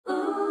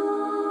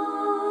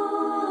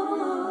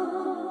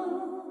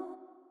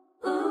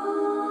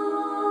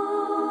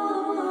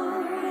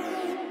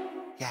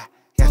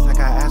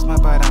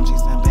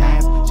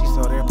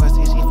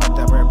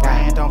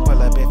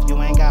if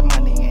you ain't got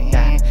money in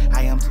hand.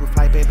 I am too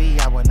fly, baby,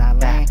 I will not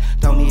land.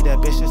 Don't need a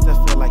bitch just to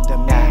feel like the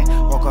man.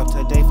 Woke up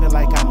today, feel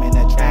like I'm in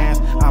a trance.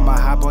 I'm a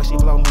hot boy, she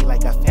blow me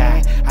like a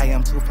fan. I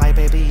am too fly,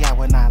 baby, I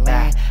will not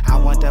land. I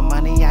want the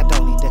money, I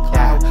don't need the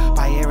clout.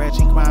 Buy her a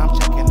drink while I'm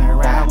checking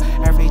her out.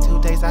 Every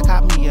 2 days I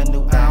got me a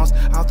new ounce.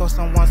 I'll throw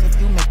some ones if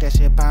you make that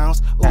shit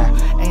bounce.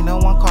 Ooh, ain't no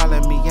one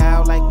calling me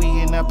out. Like we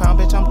in a pound,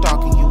 bitch, I'm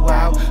dogging you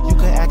out. You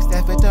could ask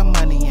that for the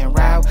money and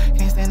route.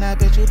 Can't stand that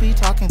bitch, you be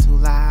talking too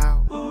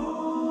loud.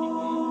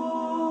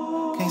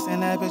 Can't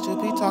stand that bitch, you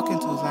be talking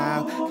too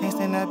loud. Can't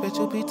stand that bitch,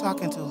 you be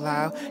talking too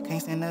loud.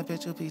 Can't stand that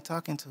bitch, you be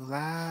talking too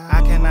loud.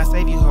 I cannot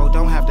save you, ho,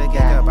 don't have to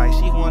gigabyte.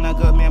 She want a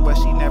good man, but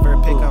she never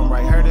pick him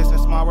right. Heard it's a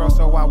small world,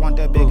 so I want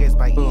the biggest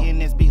bite. Eating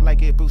this beat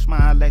like it boosts my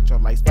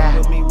electrolytes. Fuck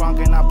with me wrong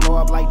and I blow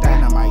up like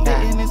dynamite.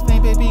 Hitting this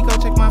thing, baby, go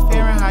check my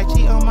Fahrenheit.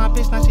 Cheat on my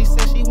bitch, now she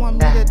said she want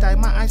me to die.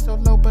 My eyes so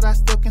low, but I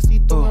still can see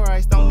through her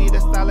eyes. Don't need a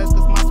stylist,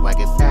 cause my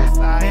swag is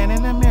suicide. Man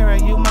in the mirror,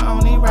 you my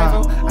only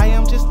rival. I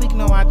am just sleek,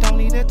 no, I don't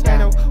need a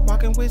title.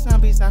 Walking with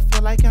zombies, I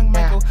feel like young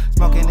Michael.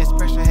 Smoking this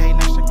pressure, hey,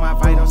 now shake my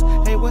vitals.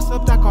 Hey, what's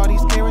up, doc? All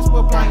these carrots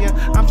will blind ya.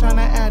 I'm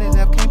tryna add it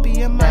up, can't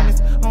be a minus.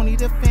 Only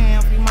the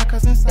fam, free my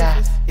cousin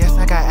Cyphers. Yes,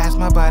 I got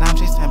asthma, but I'm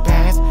chasing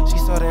bands. She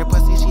sold her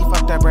pussy, she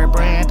fucked up her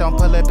brand. Don't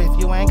pull up if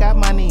you ain't got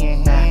money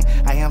in hand.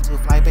 I am too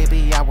fly,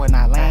 baby, I will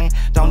not land.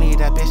 Don't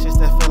need a bitch just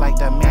to feel like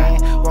the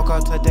man. Woke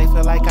up today,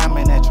 feel like I'm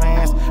in a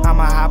trance. I'm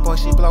a hot boy,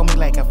 she blow me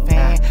like a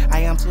fan. I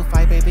am too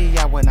fly, baby,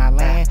 I will not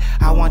land.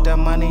 I want the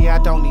money, I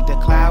don't need the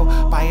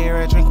clout. Buy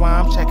her a drink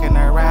while I'm checking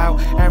her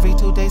out. Every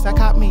 2 days I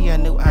caught me a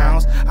new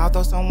ounce. I'll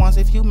throw some ones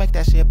if you make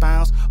that shit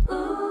bounce.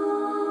 Ooh.